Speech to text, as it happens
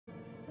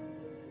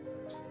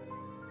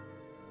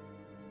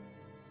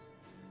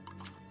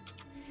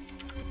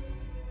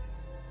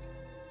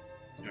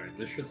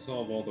this should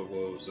solve all the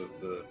woes of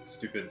the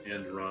stupid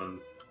end run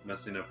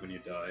messing up when you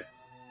die.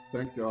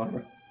 Thank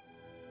God.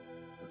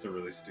 That's a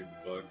really stupid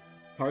bug.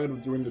 Tired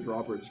of doing the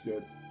drawbridge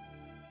get.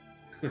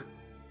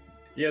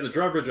 Yeah, the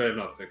drawbridge I have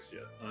not fixed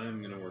yet.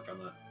 I'm gonna work on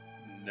that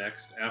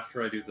next,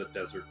 after I do the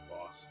desert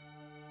boss.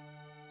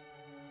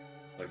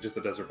 Like, just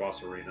the desert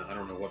boss arena. I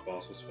don't know what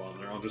boss will spawn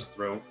there. I'll just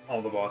throw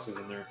all the bosses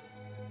in there.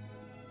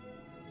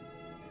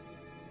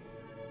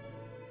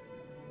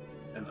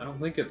 And I don't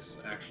think it's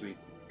actually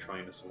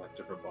trying to select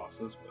different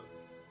bosses, but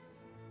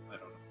I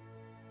don't know.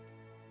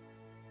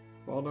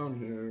 Fall down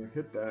here,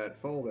 hit that,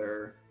 fall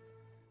there.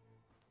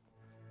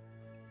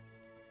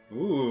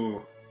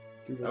 Ooh,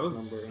 Do this that was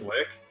number.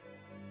 slick.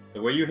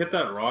 The way you hit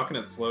that rock and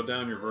it slowed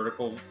down your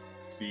vertical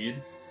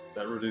speed,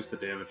 that reduced the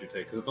damage you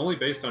take, because it's only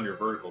based on your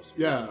vertical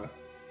speed. Yeah.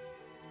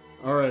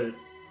 Alright.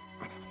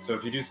 So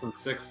if you do some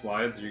 6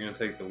 slides, you're going to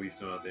take the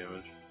least amount of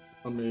damage.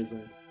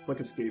 Amazing. It's like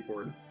a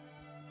skateboard.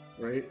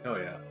 Right? Hell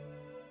yeah.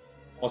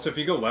 Also, if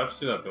you go left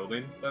through that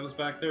building that was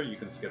back there, you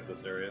can skip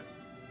this area.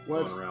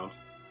 What? Going around.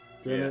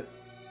 Damn Yeah. it.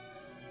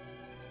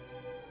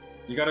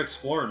 You gotta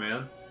explore,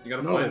 man. You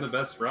gotta No. find the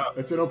best route.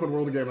 It's an open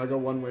world game. I go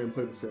one way and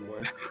play the same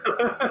way.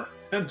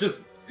 And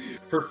just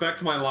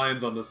perfect my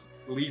lines on this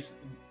least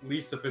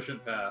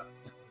efficient path.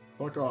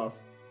 Fuck off.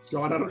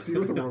 Sean, I don't see you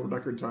with a world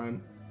record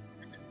time.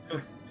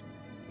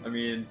 I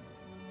mean,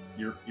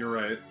 you're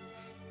right.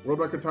 World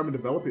record time in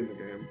developing the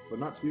game, but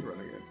not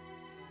speedrunning it.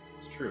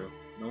 It's true.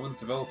 No one's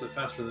developed it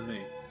faster than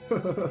me. Oh,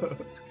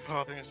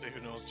 they're gonna say who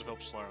knows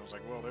develop Slar. I was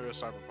like, well, there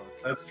is Cyberpunk.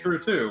 That's true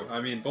too.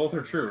 I mean, both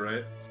are true,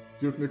 right?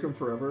 Duke Nukem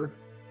Forever.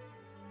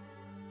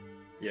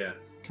 Yeah.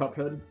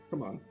 Cuphead.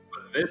 Come on.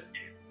 But this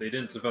game, they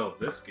didn't develop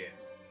this game.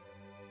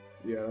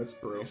 Yeah, that's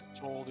true. They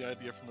stole the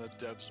idea from the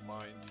dev's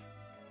mind.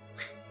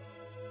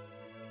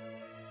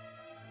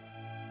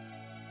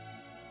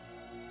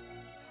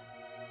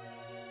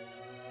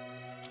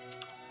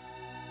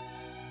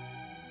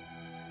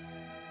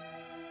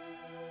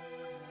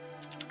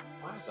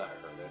 Why is that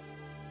hurt it?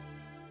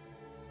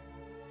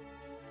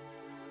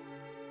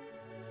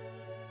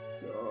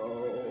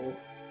 No.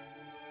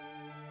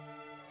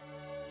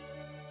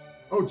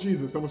 Oh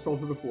Jesus! Almost fell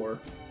to the floor.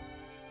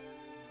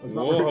 That's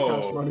not really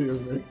Whoa. cash money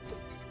of me.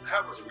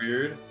 That was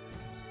weird.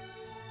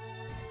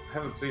 I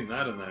haven't seen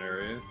that in that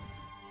area.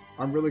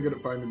 I'm really good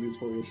at finding these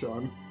for you,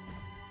 Sean.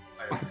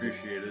 I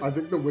appreciate it. I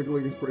think the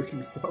wiggling is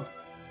breaking stuff.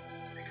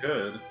 You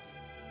could.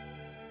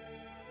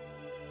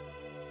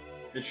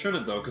 It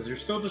shouldn't, though, because you're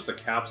still just a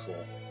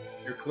capsule.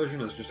 Your collision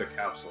is just a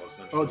capsule,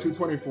 essentially. Oh,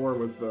 224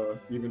 was the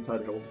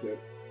Eventide Hills bit.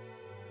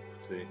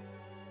 Let's see.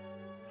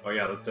 Oh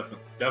yeah, that's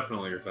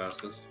definitely your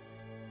fastest.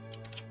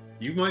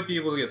 You might be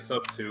able to get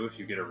sub 2 if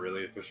you get a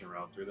really efficient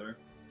route through there.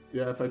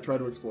 Yeah, if I try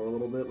to explore a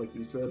little bit, like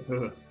you said.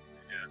 Yeah.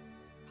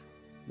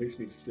 Makes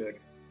me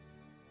sick.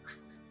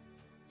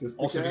 Just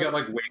the Also, if you cat. got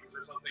like wings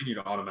or something, you'd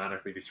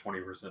automatically be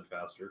 20%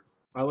 faster.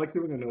 I like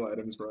doing a no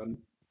items run.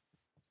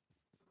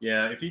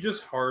 Yeah, if you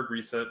just hard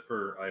reset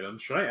for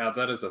items, should I add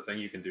that as a thing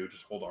you can do?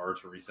 Just hold R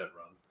to reset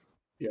run.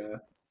 Yeah.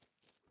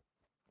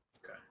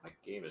 Okay. My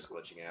game is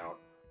glitching out.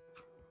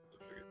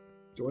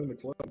 Join the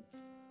club.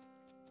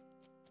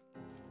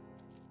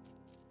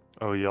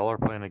 Oh, y'all are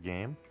playing a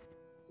game?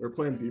 We're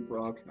playing Deep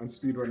Rock. I'm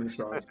speedrunning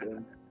Sean's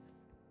game.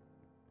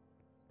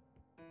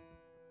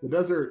 The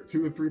Desert,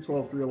 2,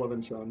 312,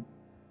 311, Sean.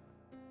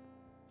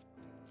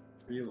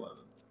 311.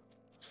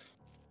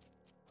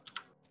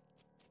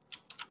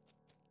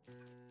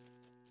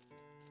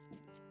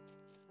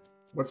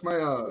 What's my,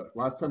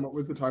 last time, what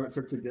was the time it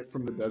took to get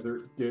from the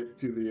desert, get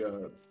to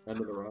the, end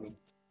of the run?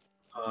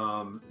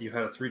 You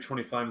had a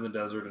 325 in the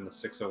desert and a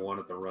 601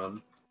 at the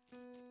run.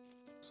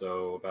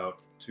 So about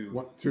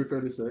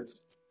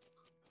 236.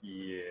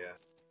 Yeah.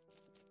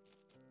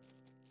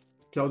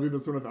 Okay, I'll do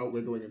this one without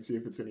wiggling and see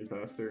if it's any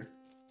faster.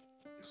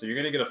 So you're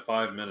gonna get a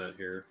 5-minute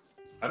here.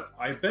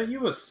 I bet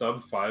you a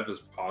sub 5 is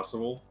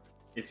possible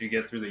if you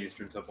get through the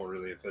Eastern Temple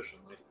really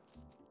efficiently.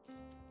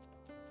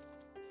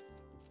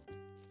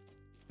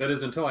 That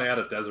is until I add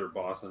a desert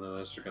boss, and then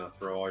that's just gonna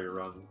throw all your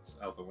runs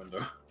out the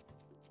window.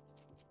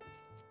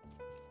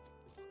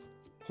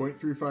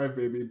 0.35,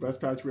 baby.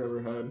 Best patch we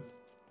ever had.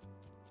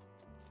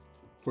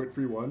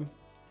 0.31?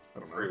 I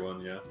don't know.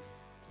 3-1, yeah.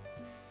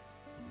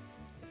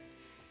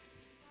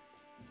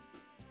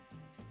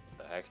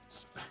 The heck?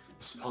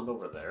 Spawned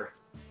over there.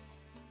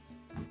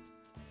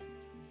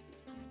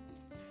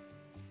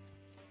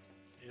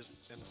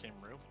 Is it in the same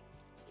room?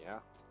 Yeah.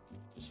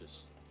 It's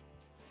just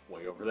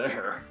way over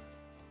there.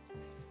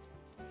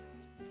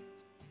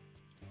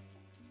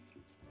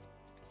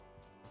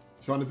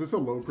 Sean, is this a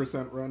low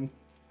percent run?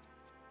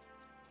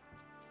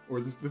 Or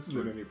is this is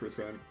at any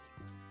percent?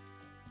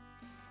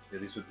 Yeah,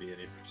 these would be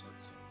 80%.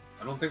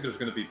 I don't think there's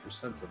gonna be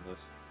percents in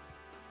this.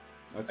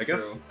 That's I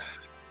guess true.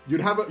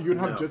 You'd have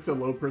No. just a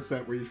low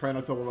percent where you try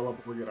not to level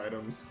up or get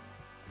items.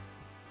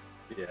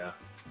 Yeah.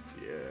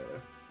 Yeah.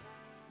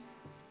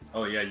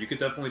 Oh yeah, you could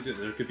definitely do.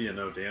 There could be a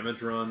no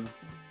damage run.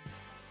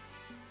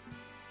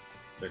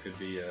 There could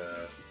be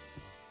a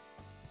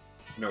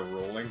no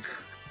rolling.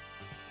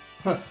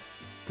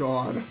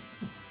 God.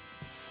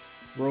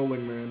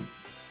 Rolling, man.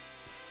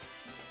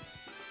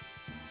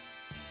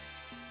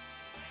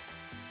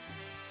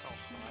 How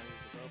high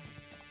is it up?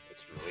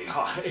 It's really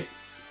high.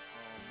 Oh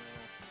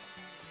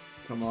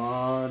Come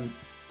on.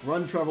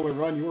 Run, Traveler,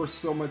 run. You are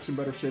so much in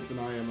better shape than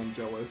I am. I'm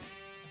jealous.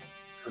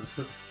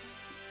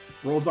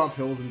 Rolls off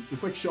hills, and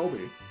it's like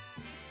Shelby.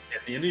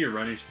 At the end of your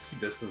run, you should see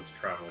distance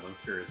traveled. I'm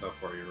curious how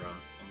far you run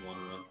on one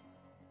run.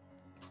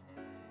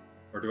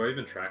 Or do I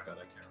even track that?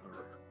 I can't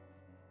remember.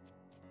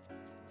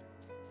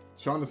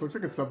 Sean, this looks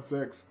like a sub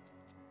 6.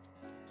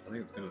 I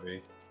think it's gonna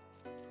be.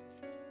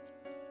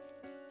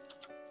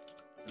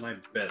 And I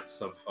bet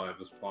sub 5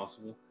 is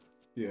possible.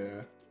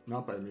 Yeah,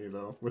 not by me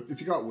though. If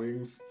you got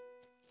wings.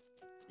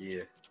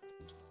 Yeah.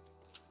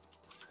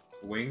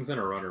 Wings and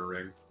a runner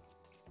ring.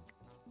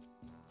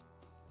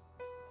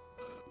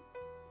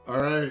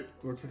 Alright,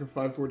 looks like a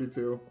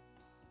 542.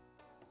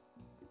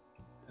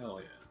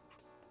 Hell yeah.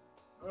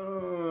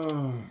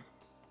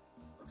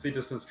 Let's see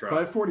distance travel.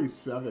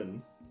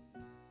 547.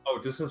 Oh,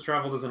 distance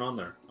traveled isn't on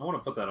there. I want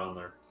to put that on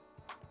there.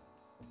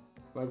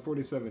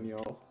 547,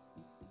 y'all.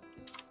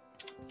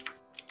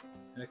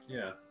 Heck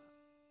yeah.